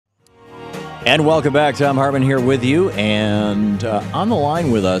And welcome back. Thom Hartmann here with you. And on the line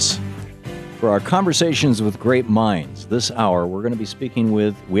with us for our Conversations with Great Minds this hour, we are speaking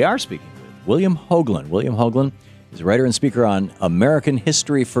with William Hogeland. William Hogeland is a writer and speaker on American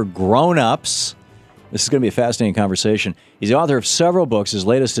history for grown-ups. This is going to be a fascinating conversation. He's the author of several books. His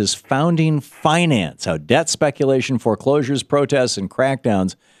latest is Founding Finance, How Debt, Speculation, Foreclosures, Protests, and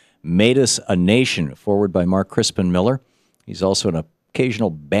Crackdowns Made Us a Nation, forward by Mark Crispin Miller. He's also an occasional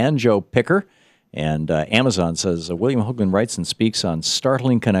banjo picker. And Amazon says William Hogeland writes and speaks on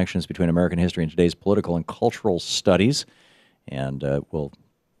startling connections between American history and today's political and cultural studies. And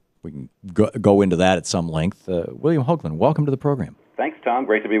we can go into that at some length. William Hogeland, welcome to the program. Thanks, Tom.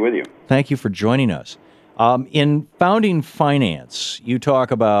 Great to be with you. Thank you for joining us. In Founding Finance, you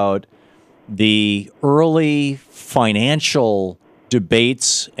talk about the early financial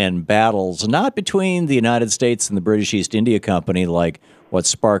debates and battles, not between the United States and the British East India Company, like what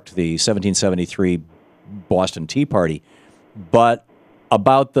sparked the 1773 Boston Tea Party, but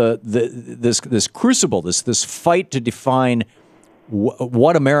about this crucible, this fight to define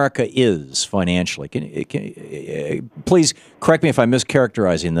what America is financially. Please correct me if I'm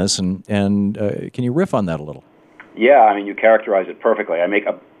mischaracterizing this, and can you riff on that a little? Yeah, I mean, you characterize it perfectly. I make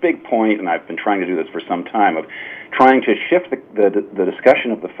a big point, and I've been trying to do this for some time, of trying to shift the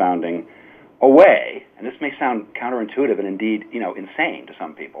discussion of the founding away, and this may sound counterintuitive and indeed, insane to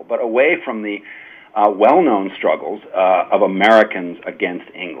some people, but away from the well-known struggles of Americans against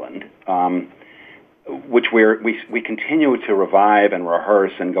England, which we continue to revive and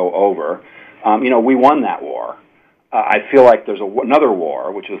rehearse and go over. We won that war. I feel like there's another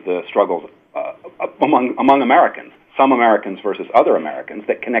war, which is the struggles among Americans, some Americans versus other Americans,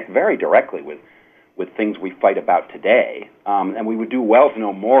 that connect very directly with things we fight about today. And we would do well to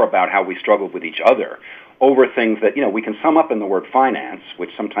know more about how we struggled with each other over things that, we can sum up in the word finance, which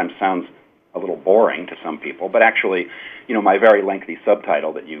sometimes sounds a little boring to some people, but actually, my very lengthy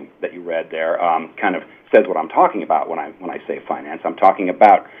subtitle that you read there kind of says what I'm talking about when I say finance. I'm talking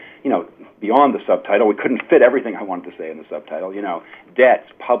about, beyond the subtitle. We couldn't fit everything I wanted to say in the subtitle. Debts,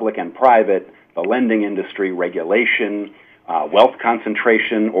 public and private, the lending industry, regulation, wealth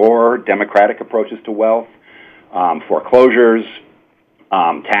concentration or democratic approaches to wealth, foreclosures,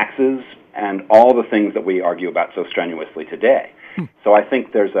 taxes, and all the things that we argue about so strenuously today. So I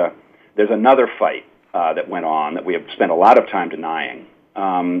think there's another fight that went on that we have spent a lot of time denying.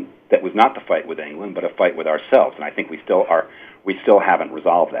 That was not the fight with England, but a fight with ourselves, and I think we still haven't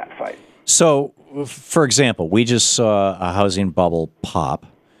resolved that fight. So, for example, we just saw a housing bubble pop,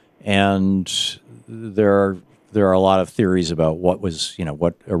 and there are a lot of theories about what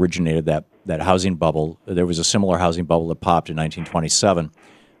originated that housing bubble. There was a similar housing bubble that popped in 1927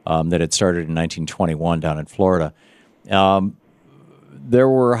 that had started in 1921 down in Florida. There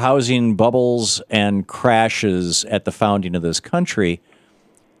were housing bubbles and crashes at the founding of this country.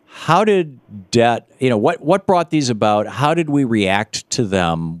 How did debt, what brought these about? How did we react to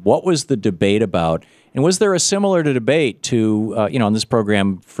them? What was the debate about? And was there a similar debate to, on this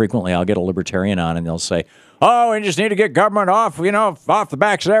program, frequently I'll get a libertarian on and they'll say, oh, we just need to get government off the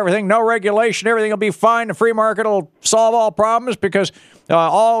backs of everything. No regulation. Everything will be fine. The free market will solve all problems because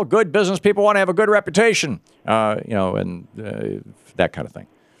all good business people want to have a good reputation, and that kind of thing.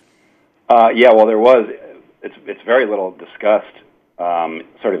 Well, there was. It's very little discussed,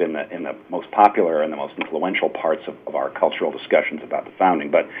 sort of in the most popular and the most influential parts of our cultural discussions about the founding.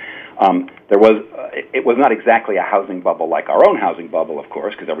 But there was. It was not exactly a housing bubble like our own housing bubble, of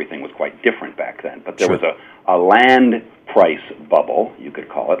course, because everything was quite different back then. But there was a land price bubble, you could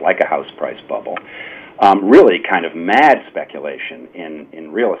call it, like a house price bubble. Really kind of mad speculation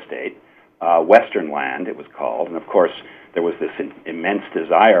in real estate, Western land it was called, and of course there was this immense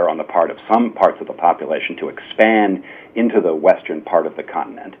desire on the part of some parts of the population to expand into the western part of the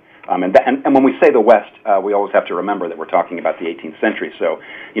continent. And when we say the West, we always have to remember that we're talking about the 18th century. So,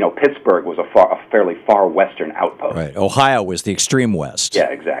 Pittsburgh was a fairly far western outpost. Right. Ohio was the extreme west. Yeah,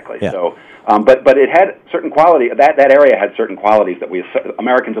 exactly. Yeah. So, but it had certain quality. That area had certain qualities that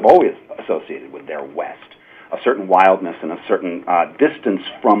Americans have always associated with their West. A certain wildness and a certain distance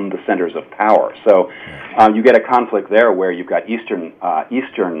from the centers of power. So you get a conflict there where you've got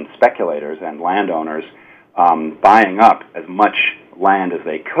Eastern speculators and landowners buying up as much land as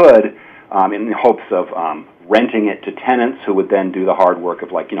they could in the hopes of renting it to tenants who would then do the hard work of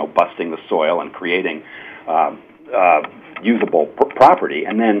busting the soil and creating usable property.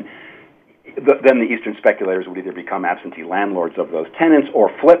 And then the Eastern speculators would either become absentee landlords of those tenants or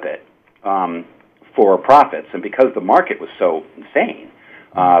flip it for profits. And because the market was so insane,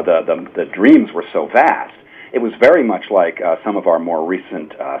 the dreams were so vast, it was very much like some of our more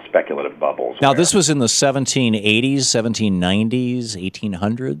recent speculative bubbles. Now, this was in the 1780s, 1790s,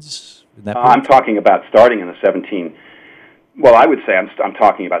 1800s? I'm talking about starting in the Well, I would say I'm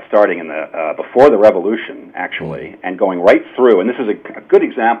talking about starting in the before the Revolution, actually, and going right through. And this is a good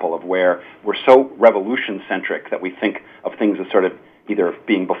example of where we're so revolution-centric that we think of things as sort of either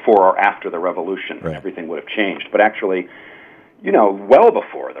being before or after the Revolution. Right. Everything would have changed. But actually, well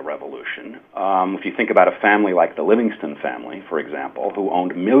before the Revolution, if you think about a family like the Livingston family, for example, who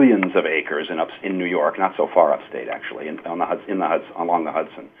owned millions of acres in New York, not so far upstate, actually, along the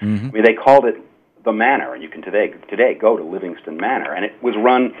Hudson. Mm-hmm. I mean, they called it the Manor, and you can today go to Livingston Manor, and it was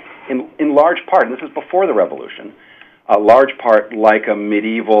run in large part, and this is before the Revolution, a large part like a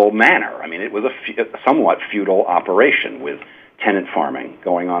medieval manor. I mean, it was a somewhat feudal operation with tenant farming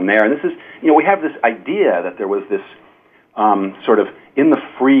going on there. And this is, we have this idea that there was this sort of in the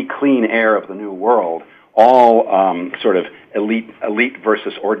free, clean air of the New World, all sort of elite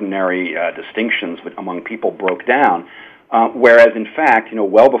versus ordinary distinctions among people broke down. Whereas, in fact,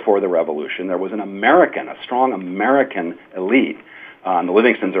 well before the Revolution, there was a strong American elite. The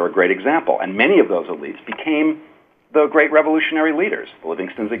Livingstons are a great example. And many of those elites became the great revolutionary leaders. The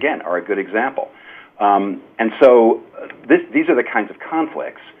Livingstons, again, are a good example. And so these are the kinds of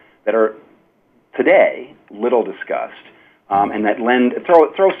conflicts that are today little discussed, and that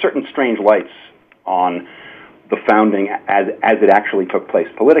throw certain strange lights on the founding as it actually took place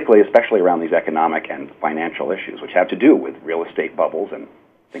politically, especially around these economic and financial issues, which have to do with real estate bubbles and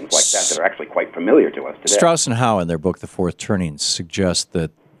things like that are actually quite familiar to us today. Strauss and Howe, in their book, The Fourth Turning, suggest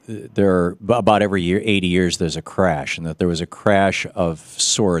that about every 80 years there's a crash, and that there was a crash of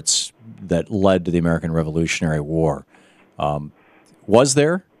sorts that led to the American Revolutionary War. Was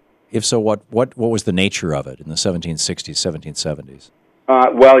there? If so, what was the nature of it in the 1760s, 1770s?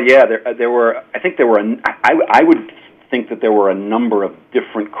 Well, yeah, there were. I think there were. I would think that there were a number of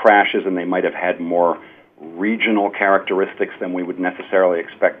different crashes, and they might have had more regional characteristics than we would necessarily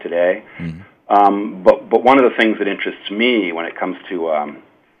expect today. Mm-hmm. But one of the things that interests me when it comes to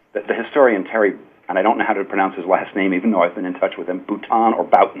the historian Terry, and I don't know how to pronounce his last name, even though I've been in touch with him, Bouton or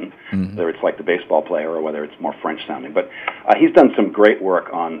Boughton, mm-hmm. whether it's like the baseball player or whether it's more French sounding. But he's done some great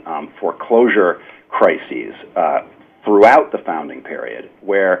work on foreclosure crises throughout the founding period,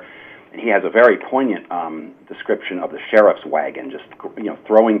 where he has a very poignant description of the sheriff's wagon, just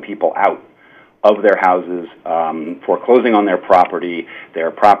throwing people out of their houses, foreclosing on their property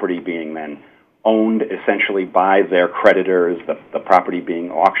being then owned essentially by their creditors, the property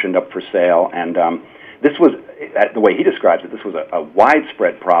being auctioned up for sale. And this was, the way he describes it, this was a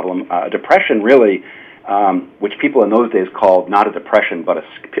widespread problem, a depression really, which people in those days called not a depression, but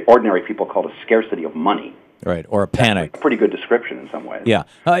ordinary people called a scarcity of money. Right, or a panic. That's a pretty good description in some ways. Yeah.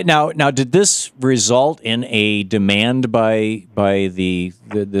 Now, did this result in a demand by the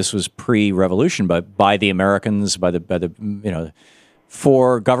this was pre-revolution, but by the Americans, by the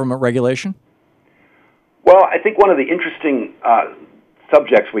for government regulation? Well, I think one of the interesting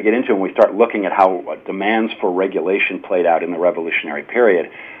subjects we get into when we start looking at how demands for regulation played out in the Revolutionary period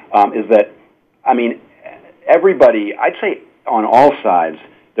is that, I mean, everybody, I'd say on all sides,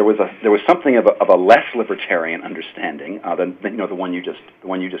 there was something of a less libertarian understanding than the one you just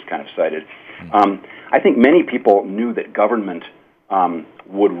kind of cited. I think many people knew that government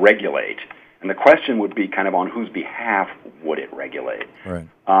would regulate, and the question would be kind of on whose behalf would it regulate. Right.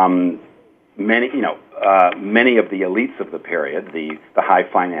 Many of the elites of the period, the high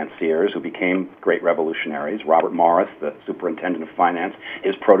financiers who became great revolutionaries, Robert Morris, the superintendent of finance,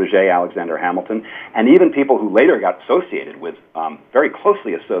 his protege, Alexander Hamilton, and even people who later got associated with, very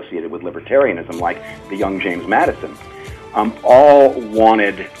closely associated with libertarianism, like the young James Madison, all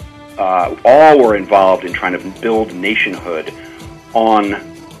were involved in trying to build nationhood on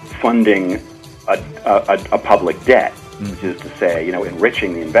funding a public debt. Which is to say,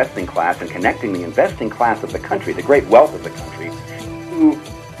 enriching the investing class and connecting the investing class of the country, the great wealth of the country, to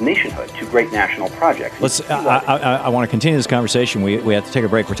nationhood, to great national projects. I want to continue this conversation. We have to take a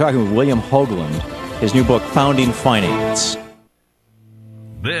break. We're talking with William Hogeland, his new book, Founding Finance.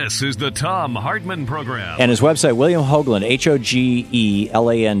 This is the Thom Hartmann Program. And his website, William Hogeland,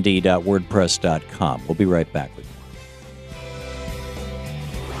 HOGELAND.wordpress.com. We'll be right back with you.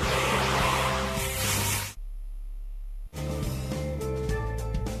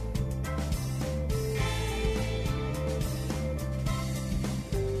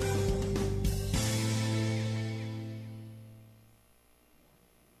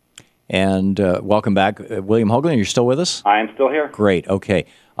 And welcome back. William Hogeland, you're still with us? I am still here. Great. Okay.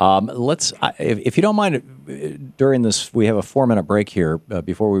 If you don't mind, during this, we have a 4-minute break here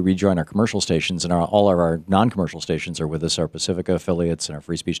before we rejoin our commercial stations, and all of our non-commercial stations are with us, our Pacifica affiliates and our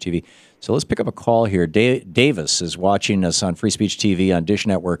Free Speech TV. So let's pick up a call here. Davis is watching us on Free Speech TV on Dish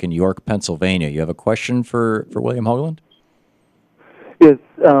Network in York, Pennsylvania. You have a question for William Hogeland? Yes.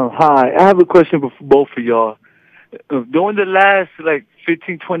 Hi. I have a question for both of y'all. During the last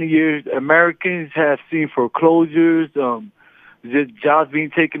 15, 20 years, Americans have seen foreclosures, just jobs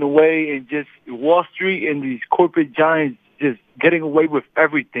being taken away, and just Wall Street and these corporate giants just getting away with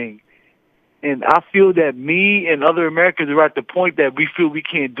everything. And I feel that me and other Americans are at the point that we feel we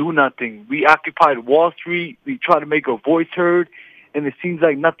can't do nothing. We occupied Wall Street. We try to make our voice heard, and it seems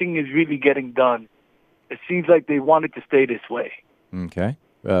like nothing is really getting done. It seems like they want it to stay this way. Okay.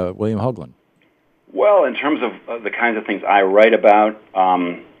 William Hogeland. Well, in terms of the kinds of things I write about,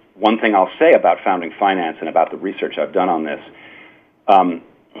 one thing I'll say about founding finance and about the research I've done on this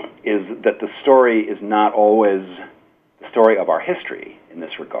is that the story is not always the story of our history in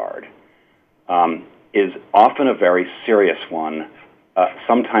this regard, is often a very serious one,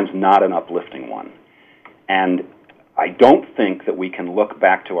 sometimes not an uplifting one. And I don't think that we can look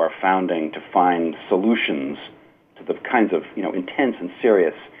back to our founding to find solutions to the kinds of intense and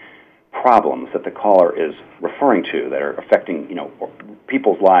serious problems that the caller is referring to that are affecting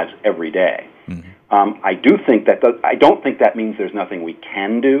people's lives every day. Mm-hmm. I don't think that means there's nothing we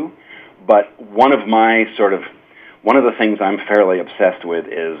can do, but one of the things I'm fairly obsessed with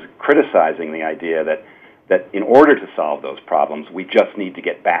is criticizing the idea that in order to solve those problems, we just need to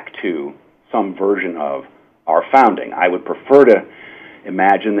get back to some version of our founding. I would prefer to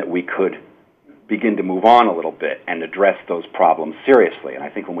imagine that we could begin to move on a little bit and address those problems seriously. And I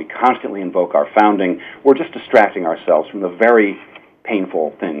think when we constantly invoke our founding, we're just distracting ourselves from the very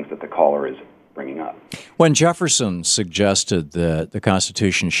painful things that the caller is bringing up. When Jefferson suggested that the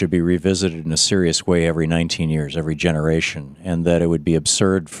Constitution should be revisited in a serious way every 19 years, every generation, and that it would be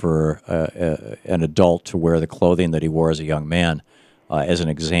absurd for an adult to wear the clothing that he wore as a young man, as an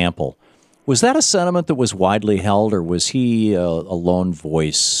example, was that a sentiment that was widely held, or was he a lone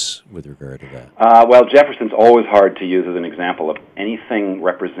voice with regard to that? Well, Jefferson's always hard to use as an example of anything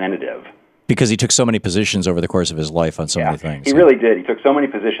representative. Because he took so many positions over the course of his life on so many things. He really did. He took so many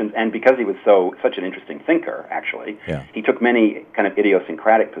positions, and because he was such an interesting thinker, actually, he took many kind of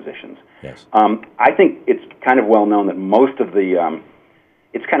idiosyncratic positions. Yes. I think it's kind of well known that most of the,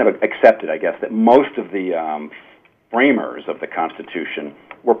 it's kind of accepted, I guess, that most of the framers of the Constitution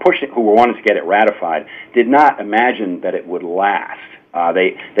who wanted to get it ratified, did not imagine that it would last.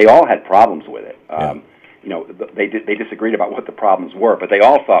 They all had problems with it. They disagreed about what the problems were, but they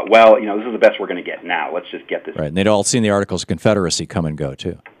all thought, well, this is the best we're going to get now. Let's just get this. Right, and they'd all seen the Articles of Confederacy come and go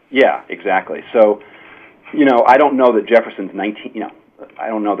too. Yeah, exactly. So, I don't know that Jefferson's I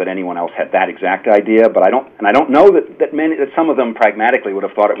don't know that anyone else had that exact idea, but I don't know that some of them pragmatically would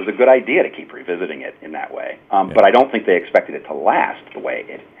have thought it was a good idea to keep revisiting it in that way. But I don't think they expected it to last the way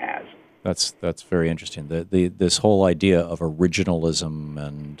it has. That's very interesting. This whole idea of originalism,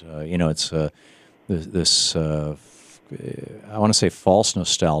 and it's this I want to say false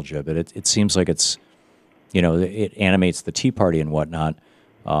nostalgia, but it seems like it's it animates the Tea Party and whatnot.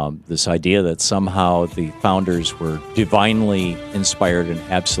 This idea that somehow the founders were divinely inspired and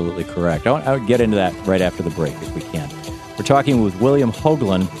absolutely correct. I would get into that right after the break if we can. We're talking with William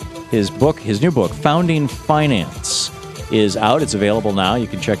Hogeland. His new book, Founding Finance, is out. It's available now. You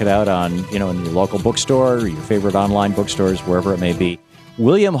can check it out on in your local bookstore, or your favorite online bookstores, wherever it may be.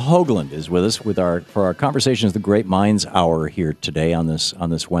 William Hogeland is with us for our Conversations with the Great Minds Hour here today on this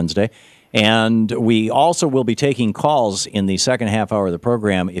Wednesday. And we also will be taking calls in the second half hour of the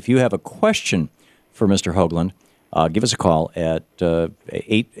program. If you have a question for Mr. Hogeland, give us a call at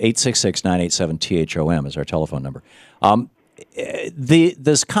 866-987-THOM is our telephone number.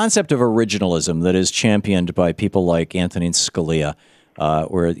 This concept of originalism that is championed by people like Anthony Scalia,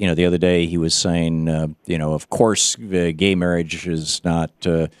 where the other day he was saying, of course, gay marriage is not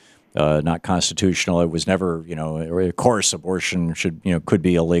constitutional. It was never, of course, abortion could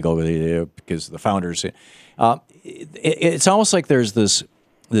be illegal because the founders. It's almost like there's this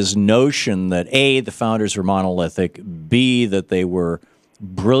notion that A, the founders were monolithic, B, that they were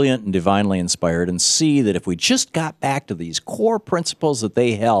brilliant and divinely inspired, and C, that if we just got back to these core principles that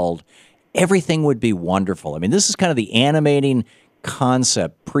they held, everything would be wonderful. I mean, this is kind of the animating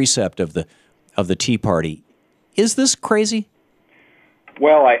precept of the Tea Party. Is this crazy?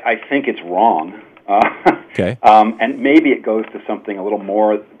 Well, I think it's wrong. Okay. And maybe it goes to something a little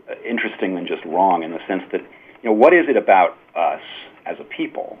more interesting than just wrong, in the sense that, what is it about us as a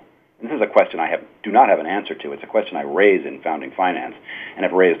people this is a question I do not have an answer to. It's a question I raise in Founding Finance and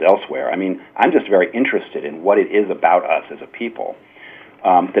have raised elsewhere. I mean, I'm just very interested in what it is about us as a people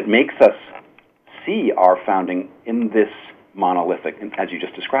that makes us see our founding in this monolithic, as you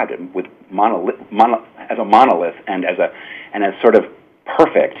just described it, with as a monolith and as sort of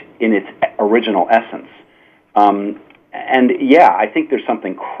perfect in its original essence. And yeah, I think there's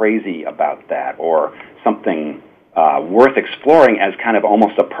something crazy about that, or something worth exploring as kind of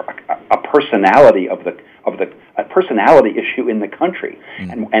almost a personality a personality issue in the country,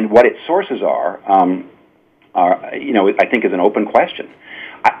 and what its sources are I think is an open question.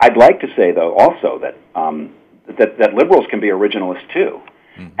 I'd like to say though also that that liberals can be originalists too,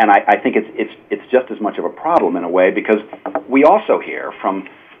 and I think it's just as much of a problem in a way, because we also hear from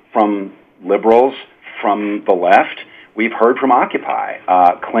liberals, from the left. We've heard from Occupy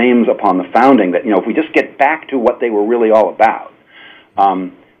claims upon the founding that, if we just get back to what they were really all about,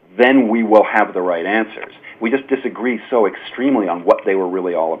 then we will have the right answers. We just disagree so extremely on what they were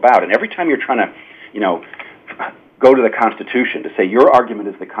really all about. And every time you're trying to, go to the Constitution to say your argument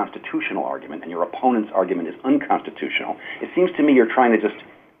is the constitutional argument and your opponent's argument is unconstitutional, it seems to me you're trying to just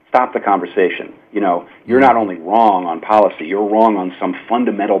stop the conversation. You're not only wrong on policy, you're wrong on some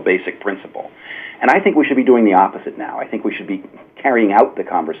fundamental basic principle. And I think we should be doing the opposite now. I think we should be carrying out the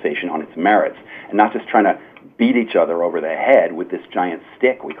conversation on its merits and not just trying to beat each other over the head with this giant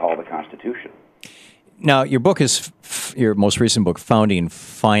stick we call the Constitution. Now, your book is your most recent book, Founding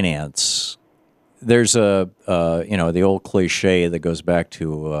Finance. There's the old cliche that goes back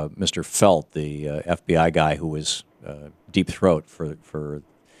to Mr. Felt, the FBI guy who was deep throat for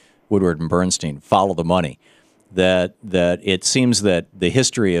Woodward and Bernstein, follow the money. That it seems that the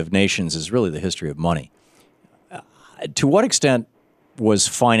history of nations is really the history of money. To what extent was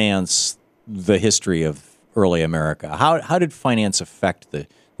finance the history of early America? How did finance affect the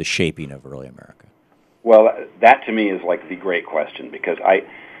shaping of early America? Well, that to me is like the great question, because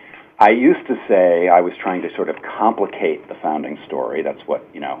I used to say I was trying to sort of complicate the founding story. That's what,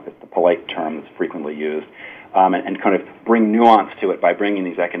 it's the polite term that's frequently used. And kind of bring nuance to it by bringing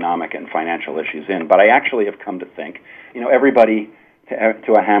these economic and financial issues in. But I actually have come to think, everybody,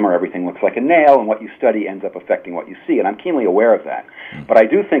 to a hammer, everything looks like a nail, and what you study ends up affecting what you see. And I'm keenly aware of that. But I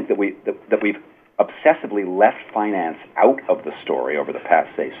do think that we've obsessively left finance out of the story over the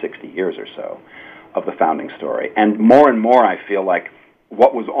past, say, 60 years or so of the founding story. And more I feel like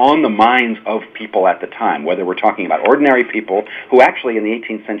what was on the minds of people at the time, whether we're talking about ordinary people who actually in the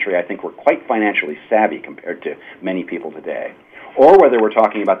 18th century I think were quite financially savvy compared to many people today, or whether we're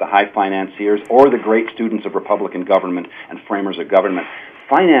talking about the high financiers or the great students of Republican government and framers of government,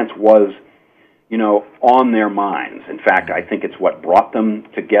 finance was, on their minds. In fact, I think it's what brought them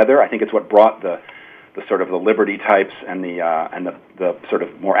together. I think it's what brought the sort of the liberty types and the sort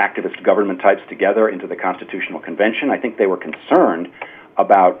of more activist government types together into the Constitutional Convention. I think they were concerned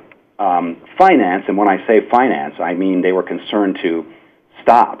about finance, and when I say finance, I mean they were concerned to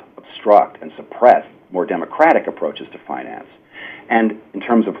stop, obstruct, and suppress more democratic approaches to finance. And in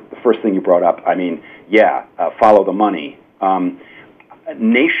terms of the first thing you brought up, I mean, follow the money.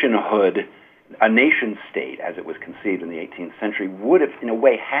 Nationhood, a nation-state, as it was conceived in the 18th century, would have, in a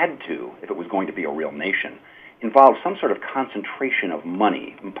way, had to, if it was going to be a real nation, involve some sort of concentration of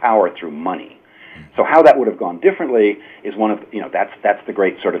money, power through money. So how that would have gone differently is one of, that's the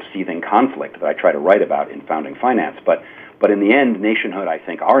great sort of seething conflict that I try to write about in Founding Finance. But in the end, nationhood,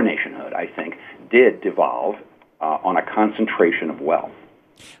 our nationhood, did devolve on a concentration of wealth.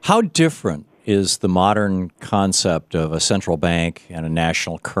 How different is the modern concept of a central bank and a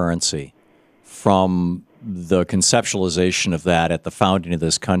national currency from the conceptualization of that at the founding of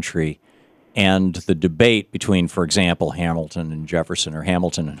this country and the debate between, for example, Hamilton and Jefferson, or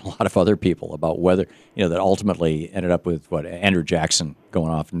Hamilton and a lot of other people, about whether, that ultimately ended up with Andrew Jackson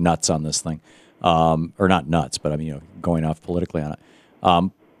going off nuts on this thing, or not nuts, but going off politically on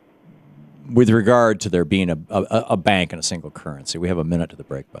it, with regard to there being a bank and a single currency. We have a minute to the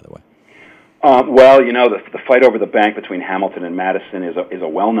break, by the way. The fight over the bank between Hamilton and Madison is a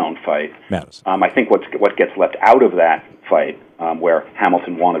well-known fight. Madison. I think what gets left out of that fight, where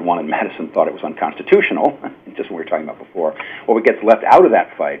Hamilton wanted one and Madison thought it was unconstitutional, just what we were talking about before, what gets left out of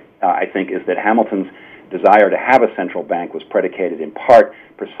that fight, I think, is that Hamilton's desire to have a central bank was predicated in part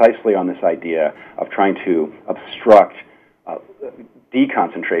precisely on this idea of trying to obstruct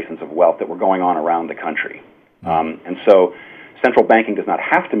deconcentrations of wealth that were going on around the country. And so central banking does not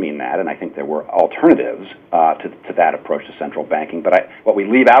have to mean that, and I think there were alternatives to that approach to central banking. But what we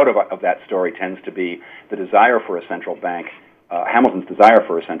leave out of that story tends to be the desire for a central bank. Hamilton's desire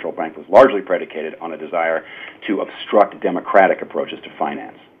for a central bank was largely predicated on a desire to obstruct democratic approaches to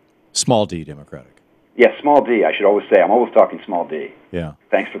finance. Small d democratic. Yes, small d. I should always say. I'm always talking small d. Yeah.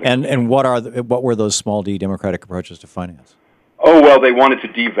 Thanks for the. And what were those small d democratic approaches to finance? Oh, well, they wanted to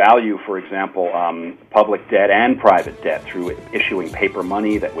devalue, for example, public debt and private debt through issuing paper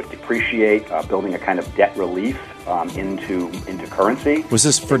money that would depreciate, building a kind of debt relief into currency. Was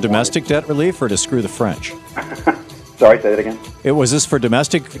this for domestic debt relief or to screw the French? Sorry, say that again? Was this for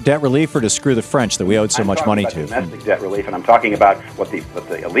domestic debt relief or to screw the French that we owed so much money to? Domestic debt relief, and I'm talking about what the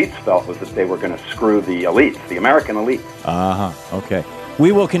elites felt was that they were going to screw the elites, the American elites. Okay.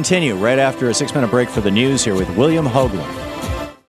 We will continue right after a 6-minute break for the news here with William Hogeland.